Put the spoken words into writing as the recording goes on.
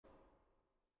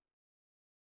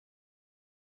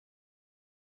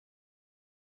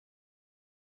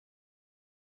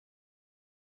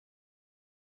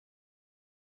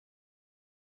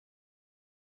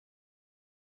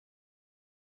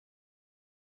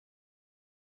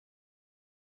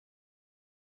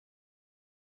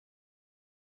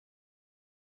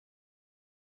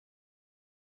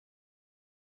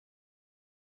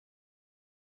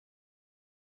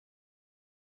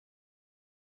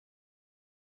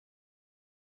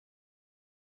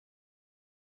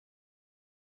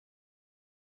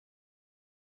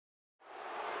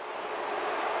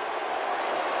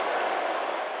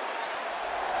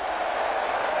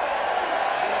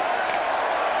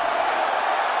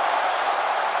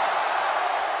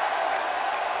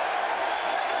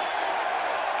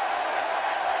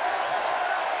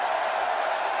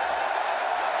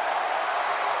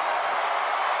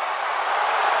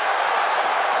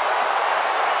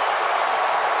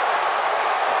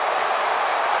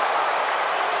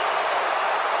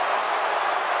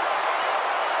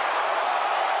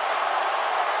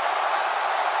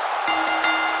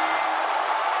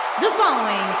The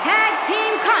following tag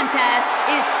team contest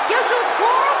is scheduled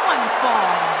for one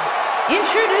fall.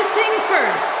 Introducing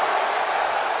first,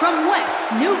 from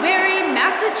West Newbury,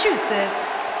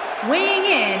 Massachusetts, weighing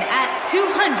in at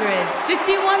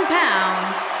 251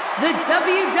 pounds, the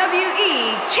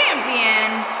WWE Champion,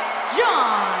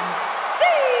 John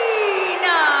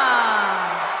Cena.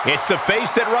 It's the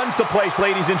face that runs the place,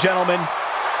 ladies and gentlemen,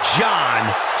 John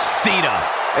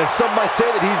Cena. And some might say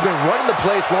that he's been running the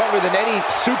place longer than any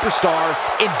superstar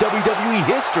in WWE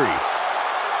history.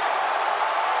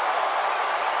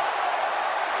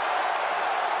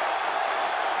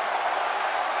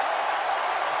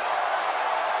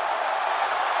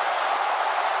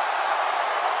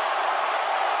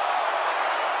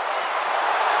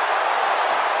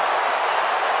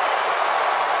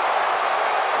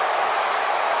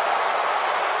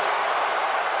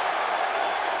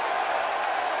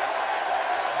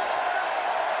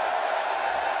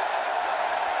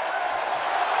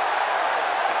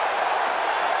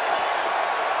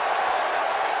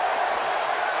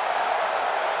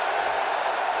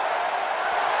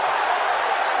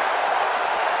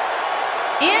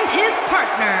 And his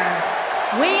partner,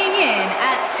 weighing in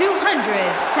at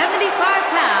 275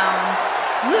 pounds,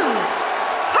 Luke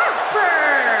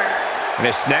Harper. And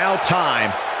it's now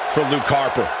time for Luke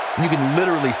Harper. You can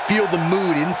literally feel the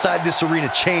mood inside this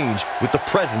arena change with the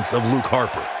presence of Luke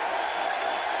Harper.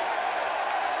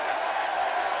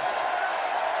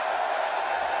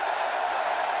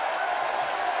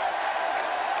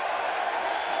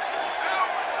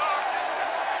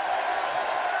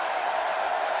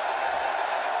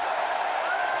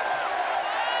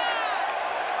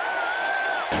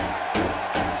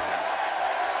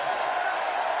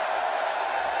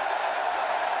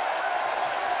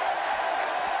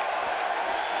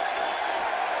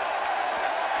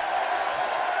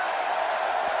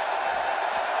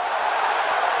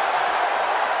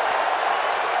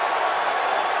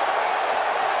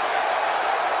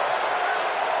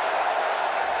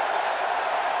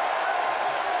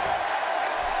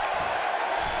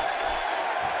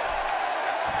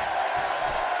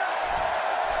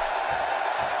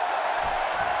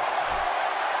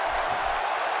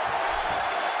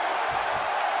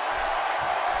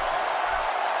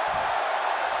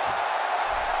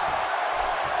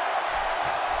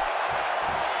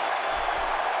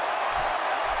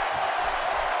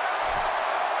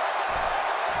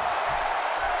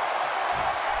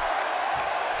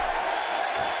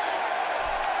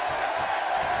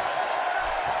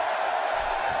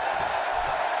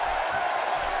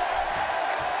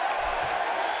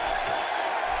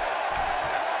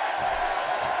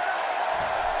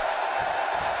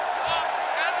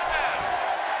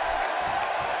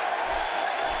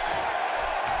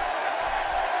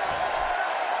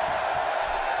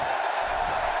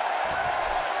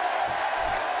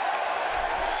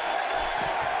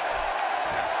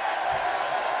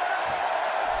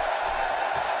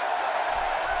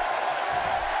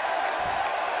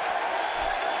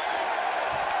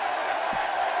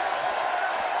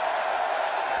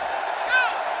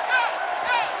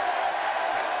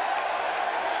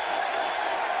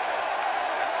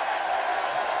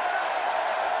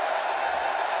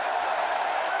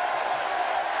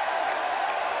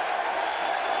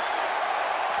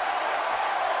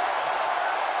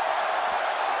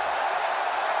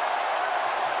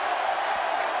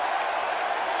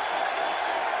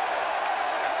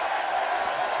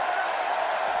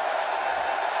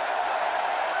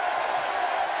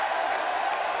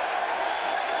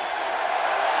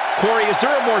 Corey, is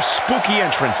there a more spooky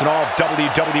entrance in all of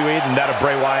WWE than that of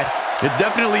Bray Wyatt? It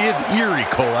definitely is eerie,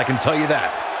 Cole, I can tell you that.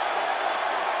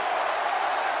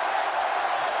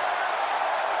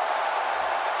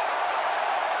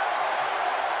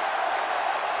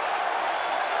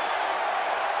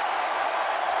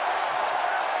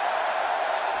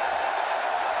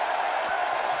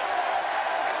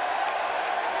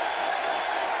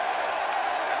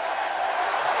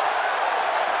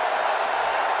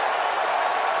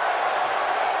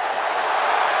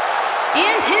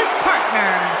 And his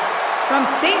partner, from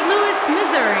St. Louis,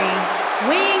 Missouri,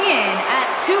 weighing in at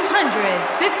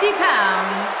 250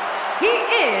 pounds, he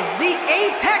is the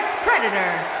Apex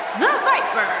Predator, the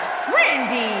Viper,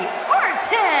 Randy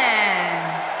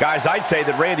Orton. Guys, I'd say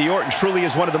that Randy Orton truly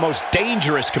is one of the most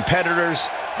dangerous competitors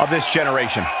of this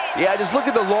generation. Yeah, just look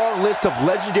at the long list of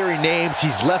legendary names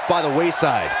he's left by the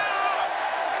wayside.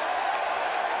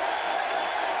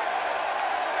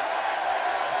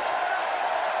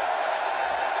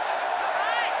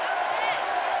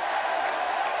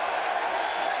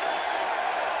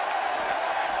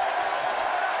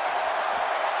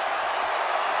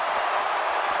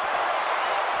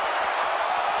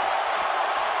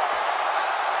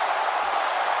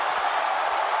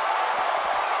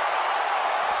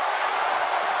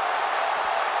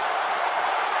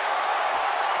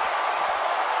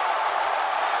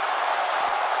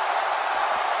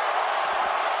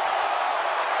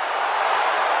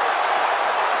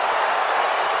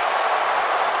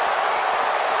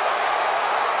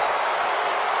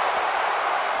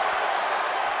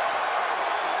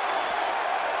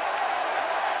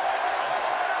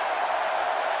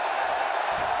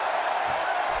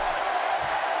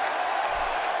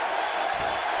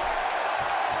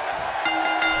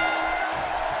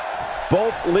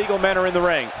 Both legal men are in the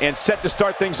ring and set to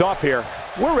start things off here.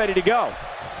 We're ready to go.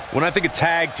 When I think of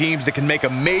tag teams that can make a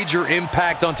major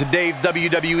impact on today's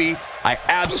WWE, I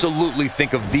absolutely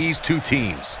think of these two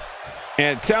teams.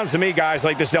 And it sounds to me, guys,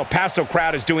 like this El Paso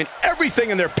crowd is doing everything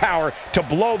in their power to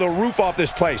blow the roof off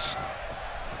this place.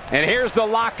 And here's the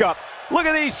lockup. Look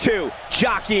at these two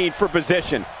jockeying for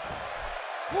position.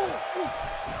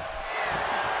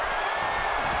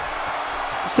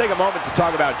 Let's take a moment to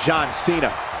talk about John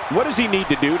Cena. What does he need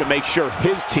to do to make sure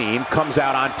his team comes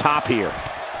out on top here?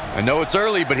 I know it's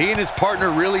early, but he and his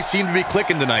partner really seem to be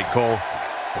clicking tonight, Cole.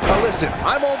 Now listen,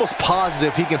 I'm almost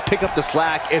positive he can pick up the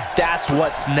slack if that's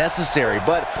what's necessary,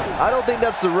 but I don't think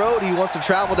that's the road he wants to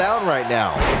travel down right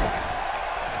now.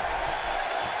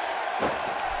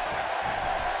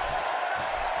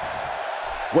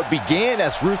 What began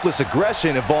as ruthless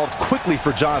aggression evolved quickly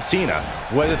for John Cena.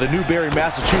 Whether the Newbury,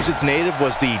 Massachusetts native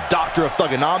was the doctor of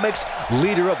thugonomics,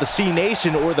 leader of the C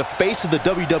Nation, or the face of the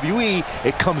WWE,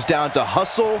 it comes down to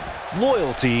hustle,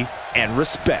 loyalty, and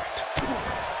respect.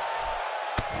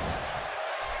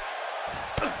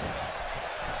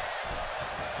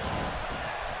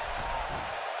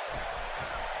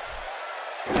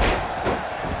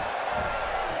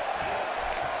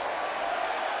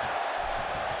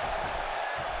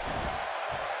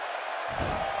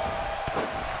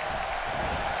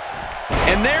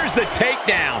 And there's the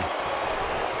takedown.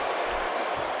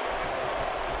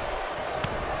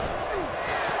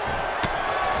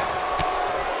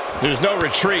 There's no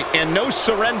retreat and no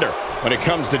surrender when it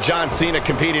comes to John Cena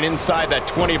competing inside that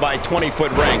 20 by 20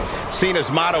 foot ring. Cena's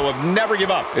motto of never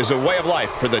give up is a way of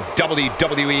life for the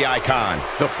WWE icon.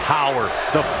 The power,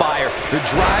 the fire, the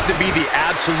drive to be the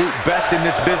absolute best in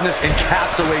this business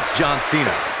encapsulates John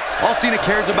Cena. All Cena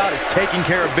cares about is taking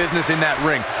care of business in that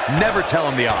ring. Never tell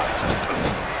him the odds.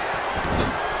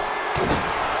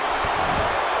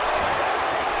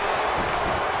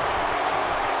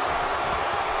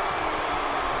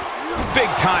 Big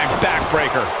time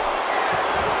backbreaker.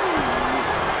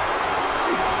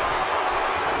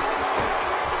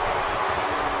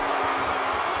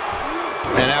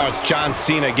 And now it's John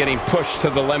Cena getting pushed to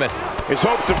the limit. His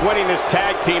hopes of winning this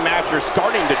tag team match are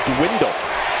starting to dwindle.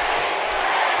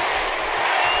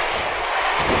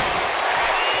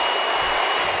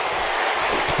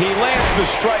 He lands the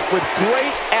strike with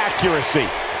great accuracy.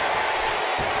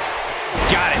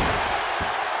 Got it.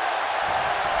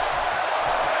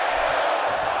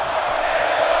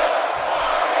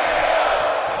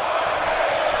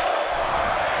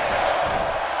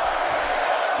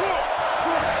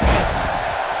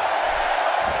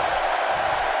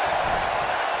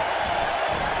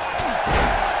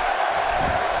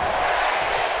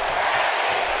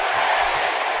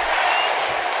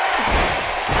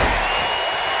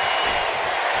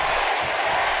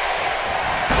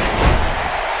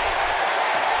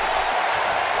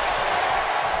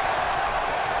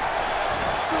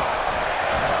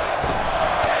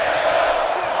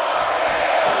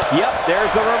 Yep,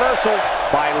 there's the reversal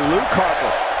by Luke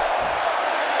Harper.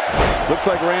 Looks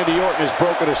like Randy Orton has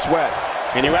broken a sweat.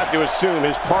 And you have to assume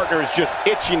his partner is just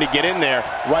itching to get in there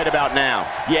right about now.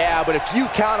 Yeah, but if you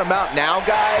count him out now,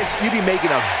 guys, you'd be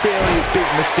making a very big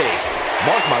mistake.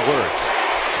 Mark my words.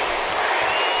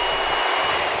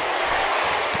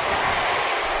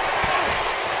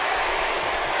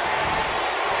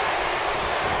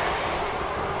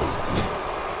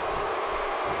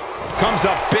 Comes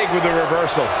up big with the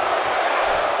reversal.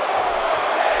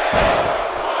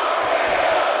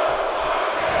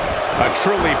 A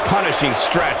truly punishing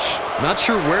stretch. Not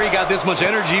sure where he got this much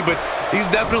energy, but he's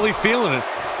definitely feeling it.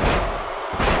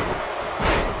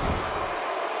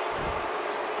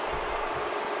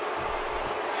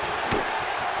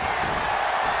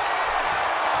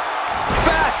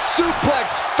 Back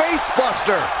suplex face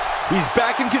buster. He's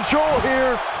back in control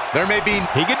here. There may be...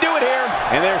 He can do it here.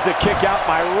 And there's the kick out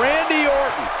by Randy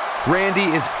Orton.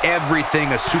 Randy is everything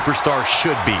a superstar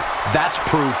should be. That's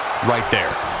proof right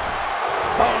there.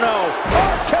 Oh no,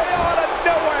 RKO out of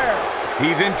nowhere.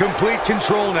 He's in complete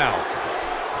control now.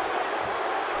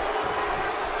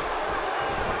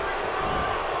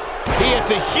 He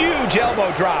hits a huge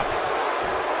elbow drop.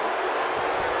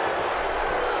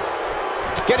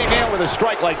 Getting nailed with a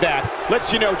strike like that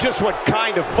lets you know just what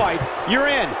kind of fight you're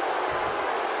in.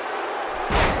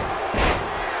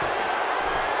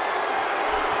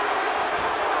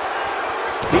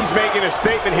 He's making a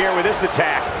statement here with this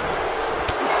attack.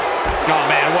 Oh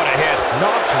man, what a hit.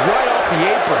 Knocked right off the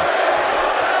apron.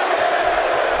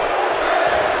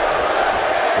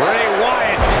 Bray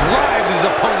Wyatt drives his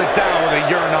opponent down with a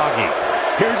Uranagi.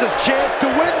 Here's his chance to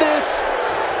win this.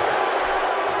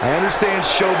 I understand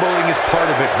showboating is part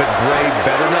of it, but Bray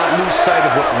better not lose sight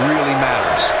of what really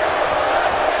matters.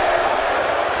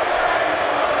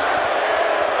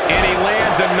 And he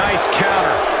lands a nice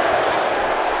counter.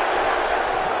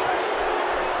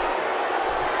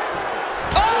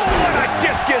 Oh, what a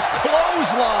discus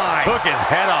clothesline! Took his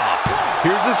head off.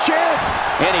 Here's his chance.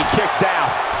 And he kicks out.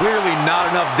 Clearly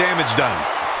not enough damage done.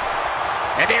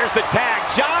 And there's the tag.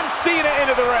 John Cena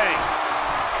into the ring.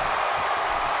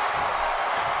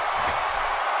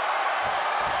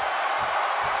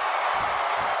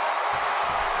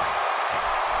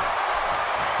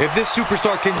 If this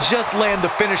superstar can just land the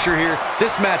finisher here,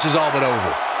 this match is all but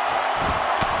over.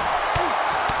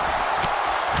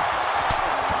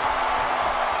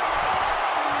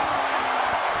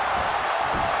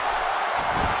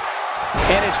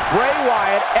 And it's Bray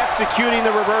Wyatt executing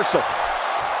the reversal.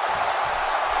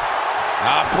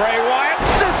 Bray Wyatt.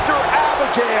 Sister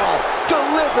Abigail,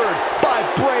 delivered by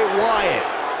Bray Wyatt.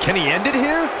 Can he end it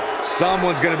here?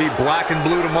 Someone's going to be black and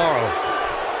blue tomorrow.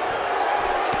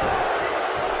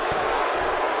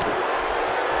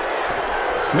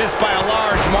 Missed by a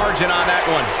large margin on that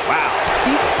one. Wow.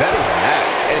 He's better than that.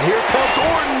 And here comes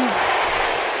Orton.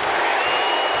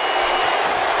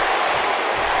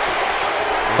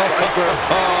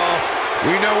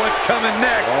 We know what's coming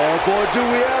next. Oh, boy, do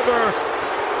we ever.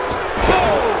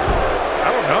 Oh,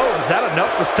 I don't know. Is that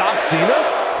enough to stop Cena?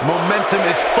 Momentum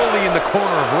is fully in the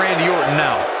corner of Randy Orton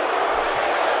now.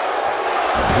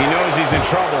 He knows he's in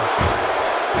trouble.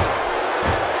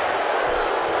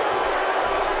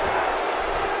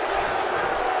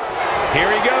 Here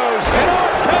he goes. An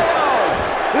RKO!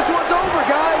 This one's over,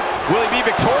 guys. Will he be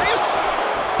victorious?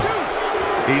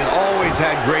 He's always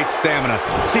had great stamina.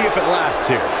 See if it lasts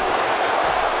here.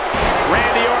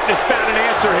 Randy Orton has found an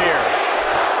answer here.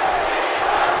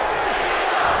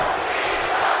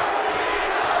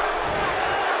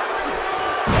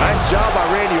 Nice job by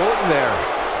Randy Orton there.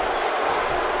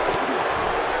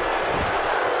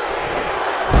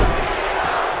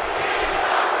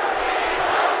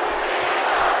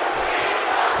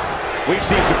 We've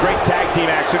seen some great tag team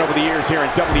action over the years here in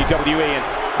WWE, and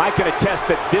I can attest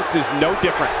that this is no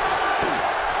different.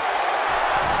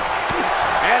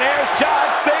 And here's John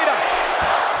Cena.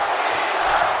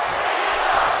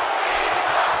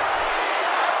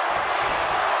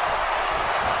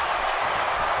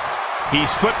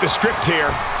 He's flipped the script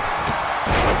here.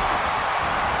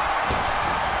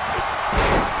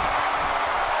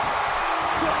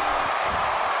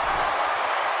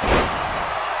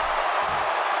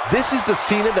 This is the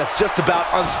Cena that's just about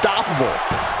unstoppable.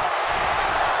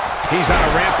 He's on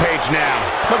a rampage now.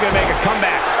 Looking to make a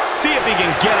comeback. See if he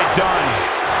can get it done.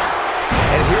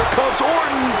 And here comes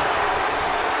Orton.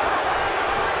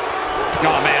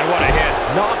 Oh, man, what a hit.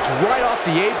 Knocked right off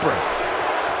the apron.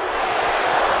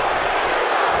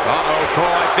 Uh-oh,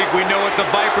 Cole, I think we know what the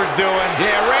Viper's doing.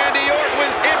 Yeah, Randy Orton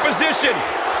was in position.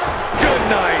 Good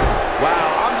night.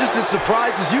 Wow, I'm just as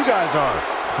surprised as you guys are.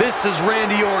 This is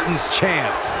Randy Orton's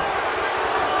chance.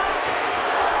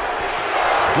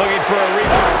 Looking for a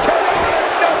rebound. Coming out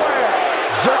of nowhere.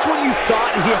 Just when you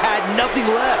thought he had nothing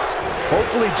left.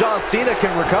 Hopefully John Cena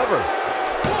can recover.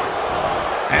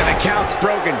 And the count's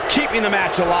broken, keeping the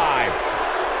match alive.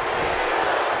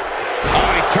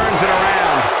 Oh, he turns it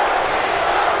around.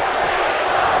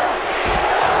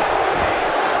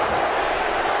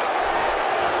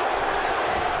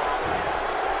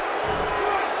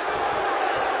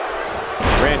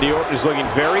 Randy Orton is looking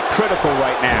very critical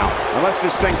right now. Unless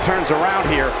this thing turns around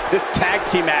here, this tag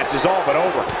team match is all but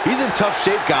over. He's in tough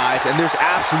shape, guys, and there's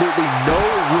absolutely no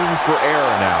room for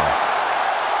error now.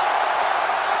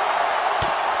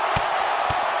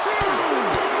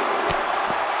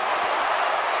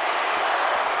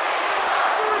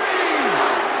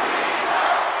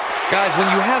 Guys,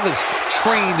 when you have as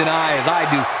trained an eye as I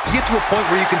do, you get to a point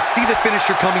where you can see the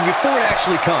finisher coming before it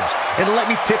actually comes. And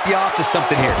let me tip you off to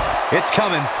something here. It's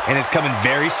coming, and it's coming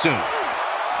very soon.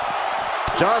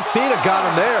 John Cena got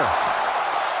him there.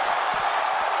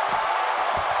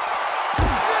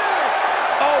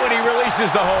 Oh, and he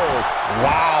releases the hold.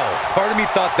 Wow. Part of me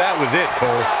thought that was it,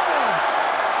 Cole.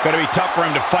 Going to be tough for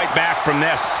him to fight back from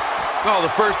this. Oh,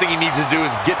 the first thing he needs to do is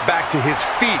get back to his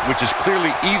feet, which is clearly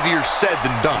easier said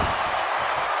than done.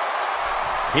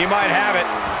 He might have it.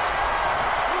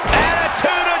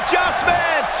 Attitude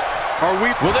adjustment!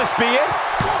 Will this be it?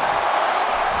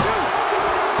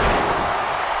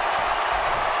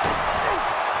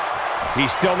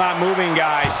 He's still not moving,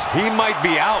 guys. He might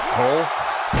be out, Cole.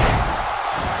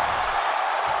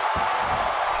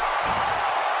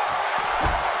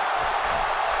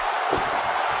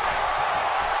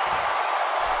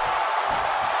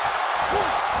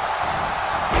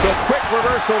 Quick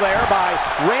reversal there by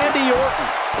Randy Orton.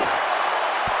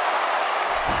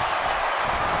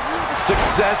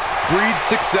 Success breeds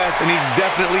success, and he's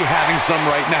definitely having some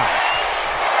right now.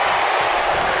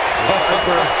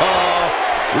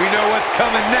 We know what's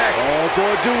coming next. Oh,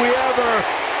 boy, do we ever.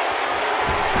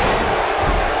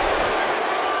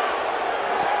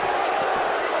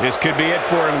 This could be it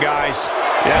for him, guys.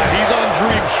 Yeah, he's on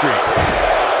Dream Street.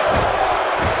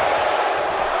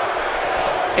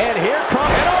 And here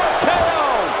comes an RKO.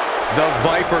 The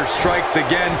Viper strikes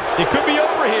again. It could be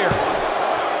over here.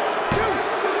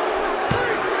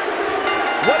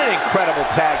 What an incredible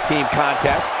tag team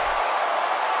contest.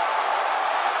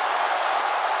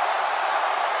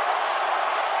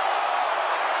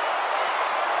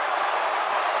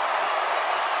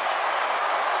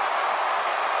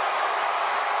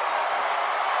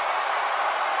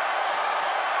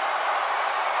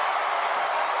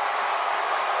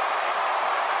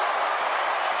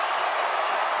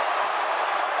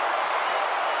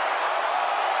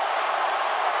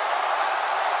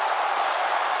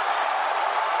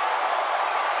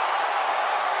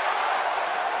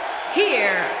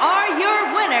 Here are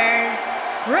your winners,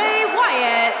 Bray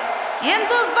Wyatt and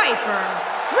the Viper,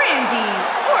 Randy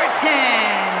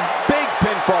Orton. Big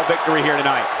pinfall victory here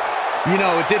tonight. You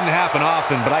know, it didn't happen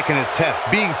often, but I can attest,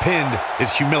 being pinned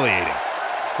is humiliating.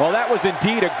 Well, that was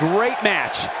indeed a great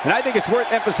match, and I think it's worth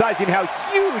emphasizing how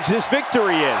huge this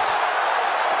victory is.